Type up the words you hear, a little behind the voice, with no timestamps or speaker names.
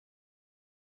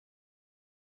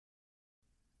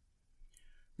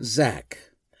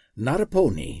Zack, not a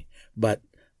pony, but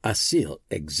Asil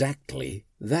exactly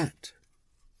that.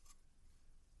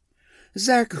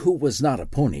 Zack, who was not a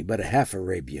pony but a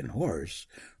half-Arabian horse,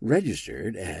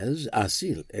 registered as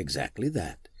Asil exactly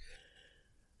that.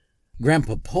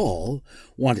 Grandpa Paul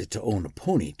wanted to own a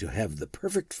pony to have the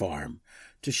perfect farm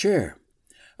to share.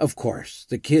 Of course,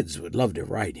 the kids would love to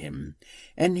ride him,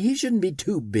 and he shouldn't be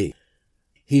too big.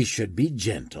 He should be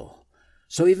gentle,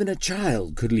 so even a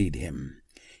child could lead him.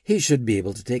 He should be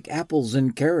able to take apples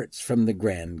and carrots from the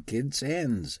grandkids'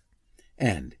 hands,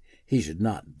 and he should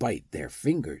not bite their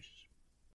fingers.